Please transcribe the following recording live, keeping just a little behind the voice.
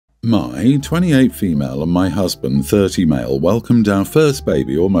My 28 female and my husband 30 male welcomed our first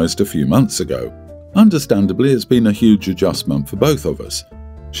baby almost a few months ago. Understandably, it's been a huge adjustment for both of us.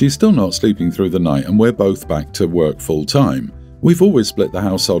 She's still not sleeping through the night and we're both back to work full time. We've always split the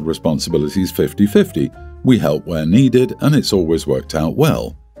household responsibilities 50-50. We help where needed and it's always worked out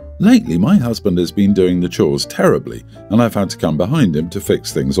well. Lately, my husband has been doing the chores terribly and I've had to come behind him to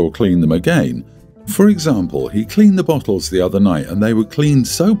fix things or clean them again. For example, he cleaned the bottles the other night and they were cleaned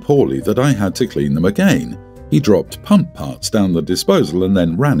so poorly that I had to clean them again. He dropped pump parts down the disposal and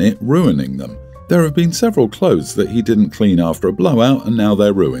then ran it, ruining them. There have been several clothes that he didn't clean after a blowout and now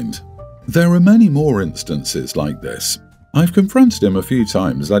they're ruined. There are many more instances like this. I've confronted him a few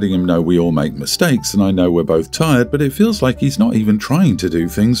times, letting him know we all make mistakes and I know we're both tired, but it feels like he's not even trying to do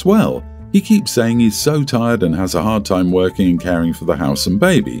things well. He keeps saying he's so tired and has a hard time working and caring for the house and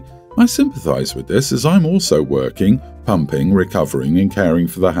baby. I sympathise with this as I'm also working, pumping, recovering and caring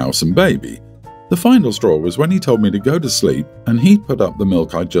for the house and baby. The final straw was when he told me to go to sleep and he'd put up the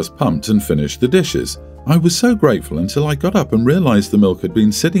milk I'd just pumped and finished the dishes. I was so grateful until I got up and realised the milk had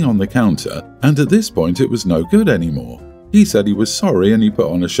been sitting on the counter and at this point it was no good anymore. He said he was sorry and he put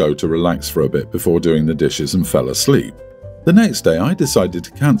on a show to relax for a bit before doing the dishes and fell asleep. The next day I decided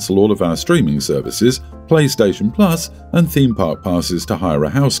to cancel all of our streaming services, PlayStation Plus and theme park passes to hire a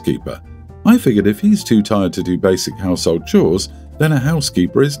housekeeper. I figured if he's too tired to do basic household chores, then a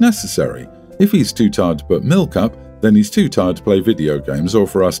housekeeper is necessary. If he's too tired to put milk up, then he's too tired to play video games or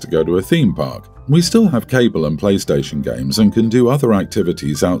for us to go to a theme park. We still have cable and PlayStation games and can do other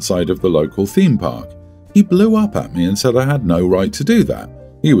activities outside of the local theme park. He blew up at me and said I had no right to do that.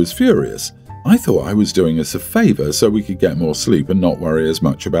 He was furious. I thought I was doing us a favour so we could get more sleep and not worry as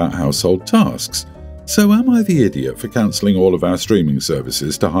much about household tasks. So am I the idiot for cancelling all of our streaming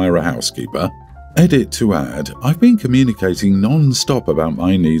services to hire a housekeeper? Edit to add, I've been communicating non-stop about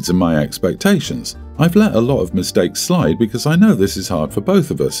my needs and my expectations. I've let a lot of mistakes slide because I know this is hard for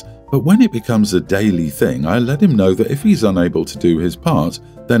both of us, but when it becomes a daily thing, I let him know that if he's unable to do his part,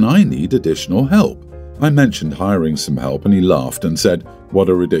 then I need additional help. I mentioned hiring some help and he laughed and said, "What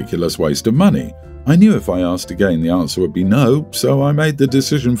a ridiculous waste of money." I knew if I asked again the answer would be no, so I made the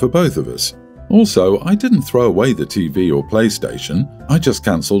decision for both of us. Also, I didn't throw away the TV or PlayStation, I just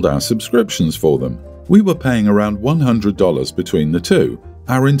cancelled our subscriptions for them. We were paying around $100 between the two.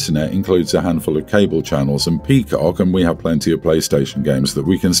 Our internet includes a handful of cable channels and Peacock and we have plenty of PlayStation games that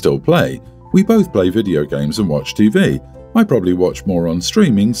we can still play. We both play video games and watch TV. I probably watch more on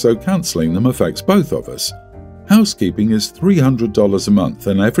streaming, so cancelling them affects both of us. Housekeeping is $300 a month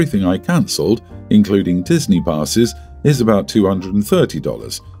and everything I cancelled, including Disney passes, is about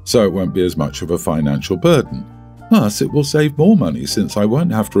 $230, so it won't be as much of a financial burden. Plus, it will save more money since I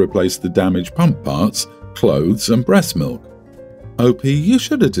won't have to replace the damaged pump parts, clothes and breast milk. OP, you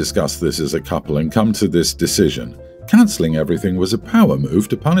should have discussed this as a couple and come to this decision. Cancelling everything was a power move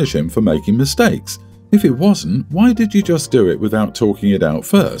to punish him for making mistakes. If it wasn't, why did you just do it without talking it out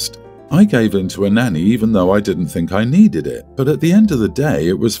first? I gave in to a nanny even though I didn't think I needed it, but at the end of the day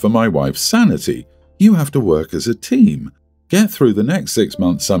it was for my wife's sanity. You have to work as a team. Get through the next 6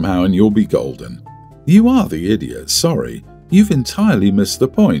 months somehow and you'll be golden. You are the idiot, sorry. You've entirely missed the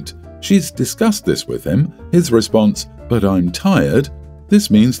point. She's discussed this with him. His response, "But I'm tired." This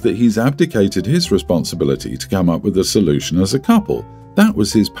means that he's abdicated his responsibility to come up with a solution as a couple. That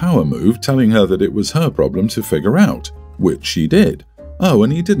was his power move, telling her that it was her problem to figure out, which she did. Oh,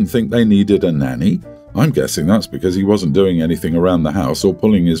 and he didn't think they needed a nanny? I'm guessing that's because he wasn't doing anything around the house or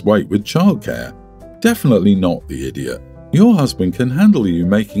pulling his weight with childcare. Definitely not the idiot. Your husband can handle you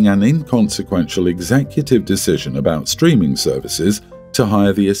making an inconsequential executive decision about streaming services to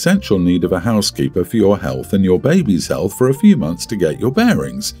hire the essential need of a housekeeper for your health and your baby's health for a few months to get your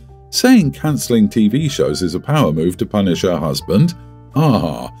bearings. Saying cancelling TV shows is a power move to punish her husband?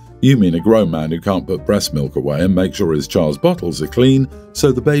 Ah, you mean a grown man who can't put breast milk away and make sure his child's bottles are clean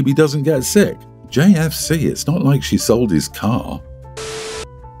so the baby doesn't get sick. JFC, it's not like she sold his car.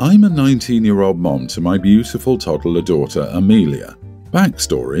 I'm a 19-year-old mom to my beautiful toddler daughter, Amelia.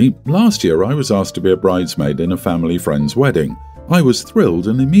 Backstory, last year I was asked to be a bridesmaid in a family friend's wedding. I was thrilled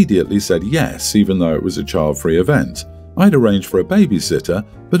and immediately said yes, even though it was a child-free event. I'd arranged for a babysitter,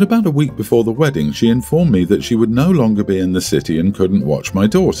 but about a week before the wedding she informed me that she would no longer be in the city and couldn't watch my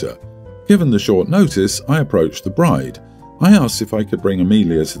daughter. Given the short notice, I approached the bride. I asked if I could bring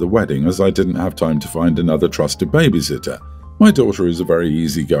Amelia to the wedding as I didn't have time to find another trusted babysitter. My daughter is a very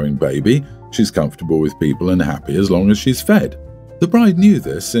easygoing baby. She's comfortable with people and happy as long as she's fed. The bride knew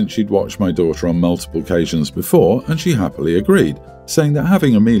this since she'd watched my daughter on multiple occasions before and she happily agreed, saying that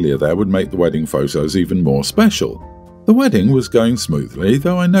having Amelia there would make the wedding photos even more special. The wedding was going smoothly,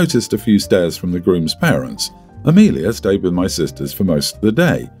 though I noticed a few stares from the groom's parents. Amelia stayed with my sisters for most of the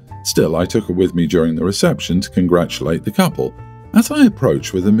day. Still, I took her with me during the reception to congratulate the couple. As I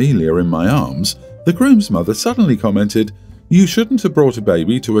approached with Amelia in my arms, the groom's mother suddenly commented, "You shouldn't have brought a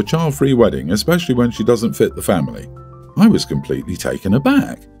baby to a child-free wedding, especially when she doesn't fit the family." I was completely taken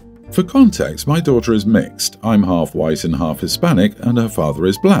aback. For context, my daughter is mixed. I'm half white and half Hispanic, and her father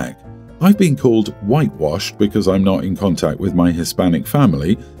is black. I've been called whitewashed because I'm not in contact with my Hispanic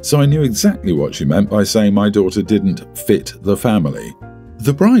family, so I knew exactly what she meant by saying my daughter didn't fit the family.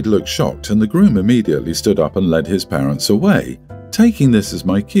 The bride looked shocked, and the groom immediately stood up and led his parents away. Taking this as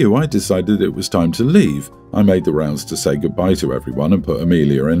my cue, I decided it was time to leave. I made the rounds to say goodbye to everyone and put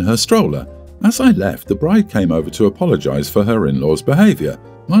Amelia in her stroller. As I left, the bride came over to apologize for her in-laws' behavior.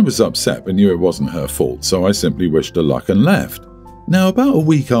 I was upset but knew it wasn't her fault, so I simply wished her luck and left. Now, about a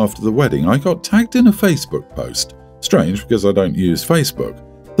week after the wedding, I got tagged in a Facebook post. Strange, because I don't use Facebook.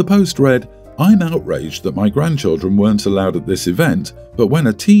 The post read, "I'm outraged that my grandchildren weren't allowed at this event, but when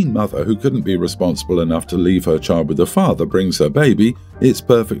a teen mother who couldn't be responsible enough to leave her child with a father brings her baby, it's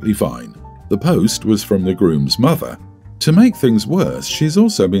perfectly fine." The post was from the groom's mother. To make things worse, she's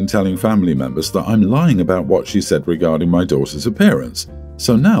also been telling family members that I'm lying about what she said regarding my daughter's appearance.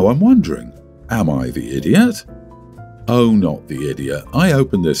 So now I'm wondering, am I the idiot? Oh, not the idiot. I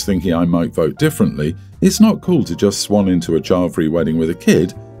opened this thinking I might vote differently. It's not cool to just swan into a child-free wedding with a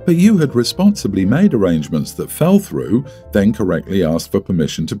kid, but you had responsibly made arrangements that fell through, then correctly asked for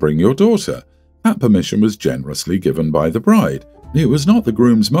permission to bring your daughter. That permission was generously given by the bride. It was not the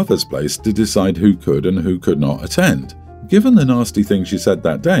groom's mother's place to decide who could and who could not attend. Given the nasty thing she said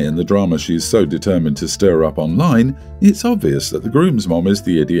that day and the drama she's so determined to stir up online, it's obvious that the groom's mom is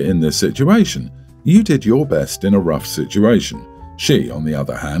the idiot in this situation. You did your best in a rough situation. She, on the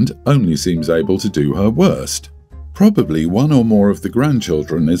other hand, only seems able to do her worst. Probably one or more of the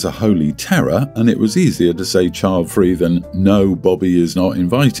grandchildren is a holy terror, and it was easier to say child-free than "no, Bobby is not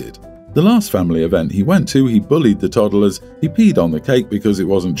invited." The last family event he went to, he bullied the toddlers, he peed on the cake because it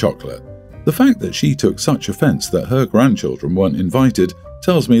wasn't chocolate. The fact that she took such offense that her grandchildren weren't invited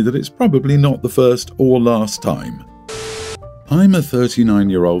tells me that it's probably not the first or last time. I'm a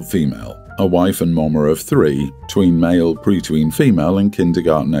 39-year-old female, a wife and mama of 3, tween male, pre-tween female and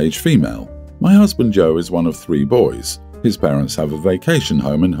kindergarten-age female. My husband Joe is one of 3 boys. His parents have a vacation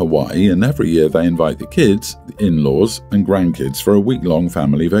home in Hawaii, and every year they invite the kids, the in-laws and grandkids for a week-long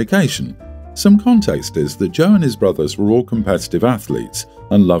family vacation. Some context is that Joe and his brothers were all competitive athletes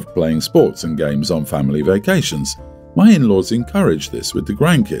and loved playing sports and games on family vacations. My in-laws encourage this with the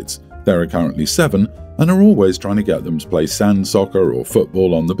grandkids. They are currently 7 and are always trying to get them to play sand soccer or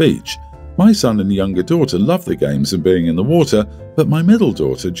football on the beach. My son and younger daughter love the games and being in the water, but my middle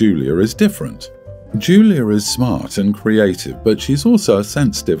daughter Julia is different. Julia is smart and creative, but she's also a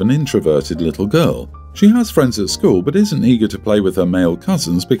sensitive and introverted little girl. She has friends at school but isn't eager to play with her male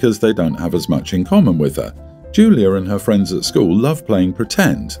cousins because they don't have as much in common with her. Julia and her friends at school love playing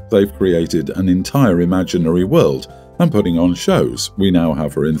pretend. They've created an entire imaginary world and putting on shows. We now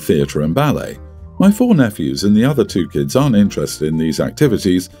have her in theatre and ballet. My 4 nephews and the other 2 kids aren't interested in these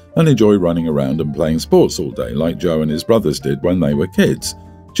activities and enjoy running around and playing sports all day like Joe and his brothers did when they were kids.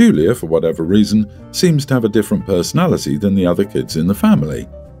 Julia, for whatever reason, seems to have a different personality than the other kids in the family.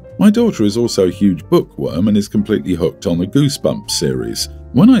 My daughter is also a huge bookworm and is completely hooked on the Goosebumps series.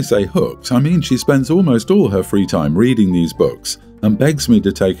 When I say hooked, I mean she spends almost all her free time reading these books and begs me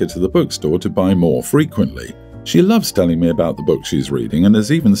to take her to the bookstore to buy more frequently. She loves telling me about the books she's reading and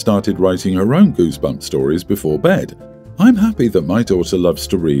has even started writing her own Goosebumps stories before bed. I'm happy that my daughter loves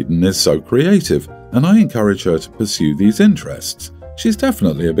to read and is so creative, and I encourage her to pursue these interests. She's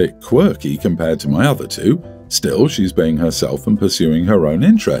definitely a bit quirky compared to my other 2. Still, she's being herself and pursuing her own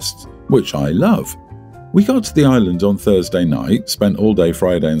interests, which I love. We got to the island on Thursday night, spent all day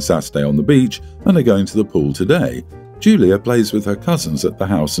Friday and Saturday on the beach, and are going to the pool today. Julia plays with her cousins at the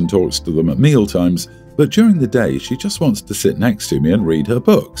house and talks to them at mealtimes, but during the day she just wants to sit next to me and read her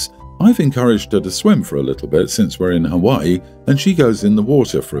books. I've encouraged her to swim for a little bit since we're in Hawaii, and she goes in the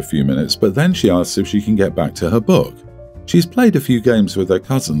water for a few minutes, but then she asks if she can get back to her book. She's played a few games with her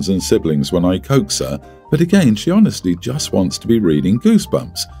cousins and siblings when I coax her, but again she honestly just wants to be reading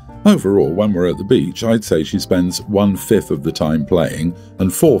Goosebumps. Overall, when we're at the beach, I'd say she spends 1/5 of the time playing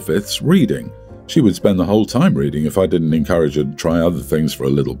and 4/5 reading. She would spend the whole time reading if I didn't encourage her to try other things for a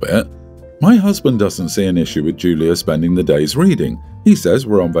little bit. My husband doesn't see an issue with Julia spending the days reading. He says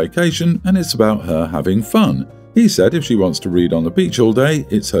we're on vacation and it's about her having fun. He said if she wants to read on the beach all day,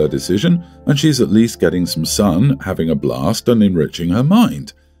 it's her decision, and she's at least getting some sun, having a blast and enriching her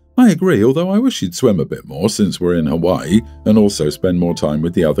mind. I agree, although I wish she'd swim a bit more since we're in Hawaii and also spend more time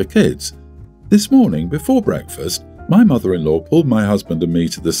with the other kids. This morning, before breakfast, my mother-in-law pulled my husband and me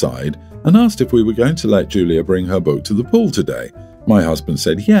to the side and asked if we were going to let Julia bring her book to the pool today. My husband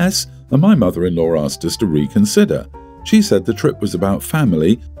said yes, and my mother-in-law asked us to reconsider. She said the trip was about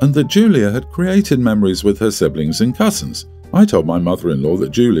family and that Julia had created memories with her siblings and cousins. I told my mother-in-law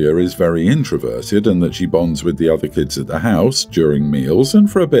that Julia is very introverted and that she bonds with the other kids at the house, during meals and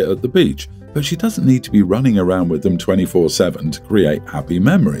for a bit at the beach, but she doesn't need to be running around with them 24/7 to create happy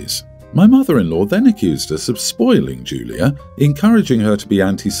memories. My mother-in-law then accused us of spoiling Julia, encouraging her to be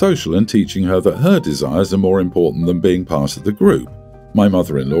antisocial and teaching her that her desires are more important than being part of the group. My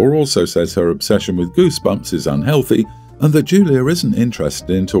mother-in-law also says her obsession with Goosebumps is unhealthy and that Julia isn't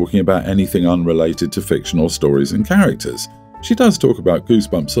interested in talking about anything unrelated to fictional stories and characters. She does talk about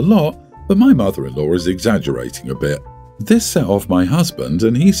Goosebumps a lot, but my mother-in-law is exaggerating a bit. This set off my husband,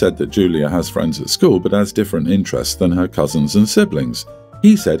 and he said that Julia has friends at school but has different interests than her cousins and siblings.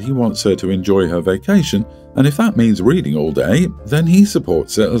 He said he wants her to enjoy her vacation, and if that means reading all day, then he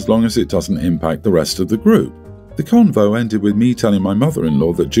supports it as long as it doesn't impact the rest of the group. The convo ended with me telling my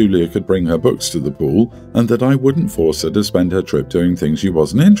mother-in-law that Julia could bring her books to the pool and that I wouldn't force her to spend her trip doing things she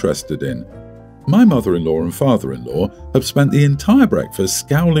wasn't interested in. My mother-in-law and father-in-law have spent the entire breakfast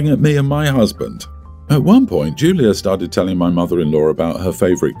scowling at me and my husband. At one point, Julia started telling my mother-in-law about her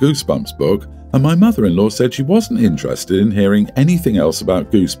favourite Goosebumps book, and my mother-in-law said she wasn't interested in hearing anything else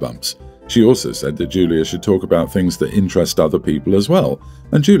about Goosebumps. She also said that Julia should talk about things that interest other people as well,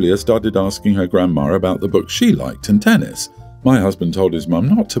 and Julia started asking her grandma about the books she liked and tennis. My husband told his mum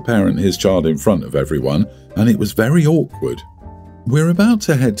not to parent his child in front of everyone, and it was very awkward. We're about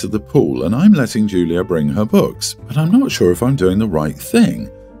to head to the pool and I'm letting Julia bring her books, but I'm not sure if I'm doing the right thing.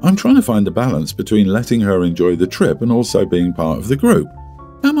 I'm trying to find a balance between letting her enjoy the trip and also being part of the group.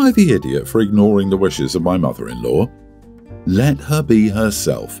 Am I the idiot for ignoring the wishes of my mother-in-law? Let her be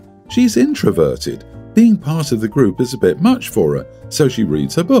herself. She's introverted. Being part of the group is a bit much for her, so she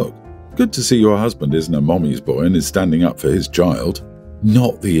reads her book. Good to see your husband isn't a mommy's boy and is standing up for his child.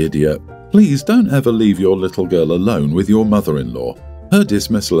 Not the idiot. Please don't ever leave your little girl alone with your mother-in-law. Her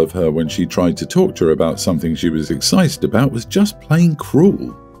dismissal of her when she tried to talk to her about something she was excited about was just plain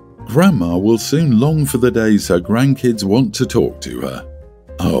cruel. Grandma will soon long for the days her grandkids want to talk to her.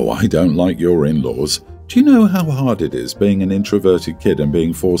 Oh, I don't like your in-laws. Do you know how hard it is being an introverted kid and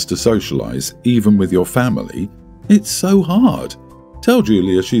being forced to socialize, even with your family? It's so hard. Tell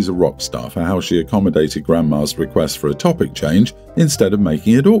Julia she's a rock star for how she accommodated Grandma's request for a topic change instead of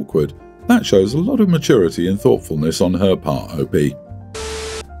making it awkward. That shows a lot of maturity and thoughtfulness on her part, OP.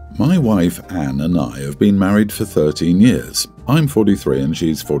 My wife Anne and I have been married for 13 years. I'm 43 and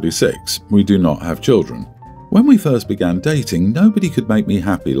she's 46. We do not have children. When we first began dating, nobody could make me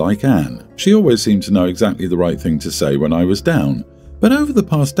happy like Anne. She always seemed to know exactly the right thing to say when I was down. But over the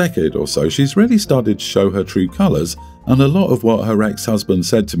past decade or so, she's really started to show her true colours, and a lot of what her ex-husband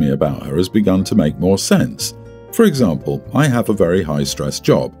said to me about her has begun to make more sense. For example, I have a very high-stress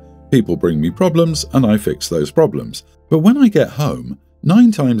job. People bring me problems and I fix those problems. But when I get home,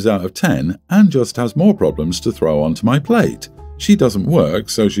 9 times out of 10, Anne just has more problems to throw onto my plate. She doesn't work,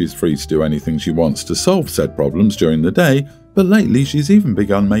 so she's free to do anything she wants to solve said problems during the day, but lately she's even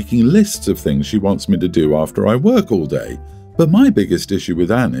begun making lists of things she wants me to do after I work all day. But my biggest issue with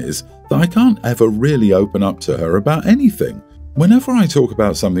Anne is that I can't ever really open up to her about anything. Whenever I talk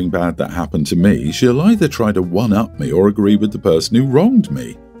about something bad that happened to me, she'll either try to one-up me or agree with the person who wronged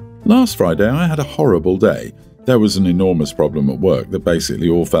me. Last Friday I had a horrible day. There was an enormous problem at work that basically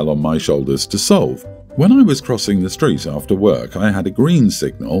all fell on my shoulders to solve. When I was crossing the street after work, I had a green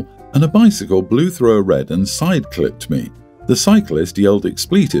signal and a bicycle blew through a red and side-clipped me. The cyclist yelled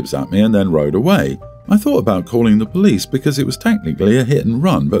expletives at me and then rode away. I thought about calling the police because it was technically a hit and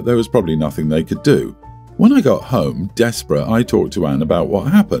run, but there was probably nothing they could do. When I got home, desperate, I talked to Anne about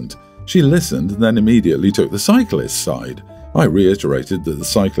what happened. She listened and then immediately took the cyclist's side. I reiterated that the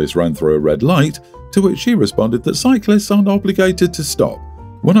cyclist ran through a red light, to which she responded that cyclists aren't obligated to stop.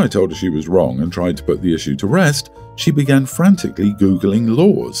 When I told her she was wrong and tried to put the issue to rest, she began frantically Googling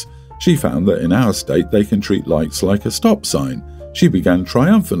laws. She found that in our state they can treat lights like a stop sign. She began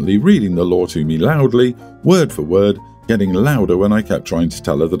triumphantly reading the law to me loudly, word for word, getting louder when I kept trying to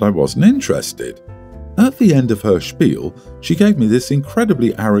tell her that I wasn't interested. At the end of her spiel, she gave me this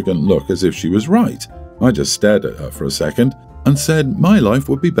incredibly arrogant look as if she was right. I just stared at her for a second and said my life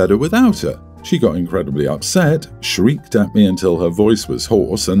would be better without her. She got incredibly upset, shrieked at me until her voice was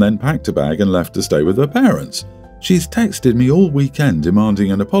hoarse, and then packed a bag and left to stay with her parents. She's texted me all weekend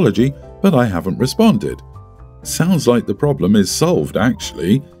demanding an apology, but I haven't responded. Sounds like the problem is solved,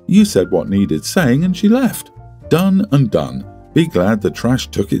 actually. You said what needed saying and she left. Done and done. Be glad the trash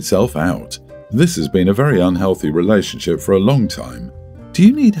took itself out. This has been a very unhealthy relationship for a long time. Do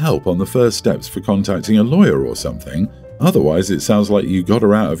you need help on the first steps for contacting a lawyer or something? Otherwise, it sounds like you got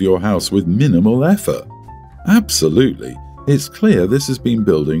her out of your house with minimal effort. Absolutely. It's clear this has been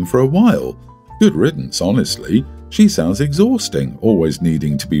building for a while. Good riddance, honestly. She sounds exhausting, always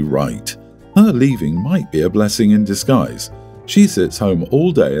needing to be right. Her leaving might be a blessing in disguise. She sits home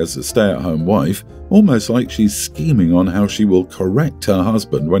all day as a stay-at-home wife, almost like she's scheming on how she will correct her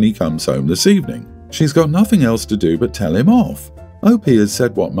husband when he comes home this evening. She's got nothing else to do but tell him off. OP has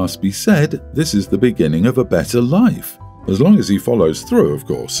said what must be said. This is the beginning of a better life. As long as he follows through, of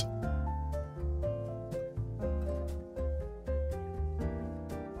course.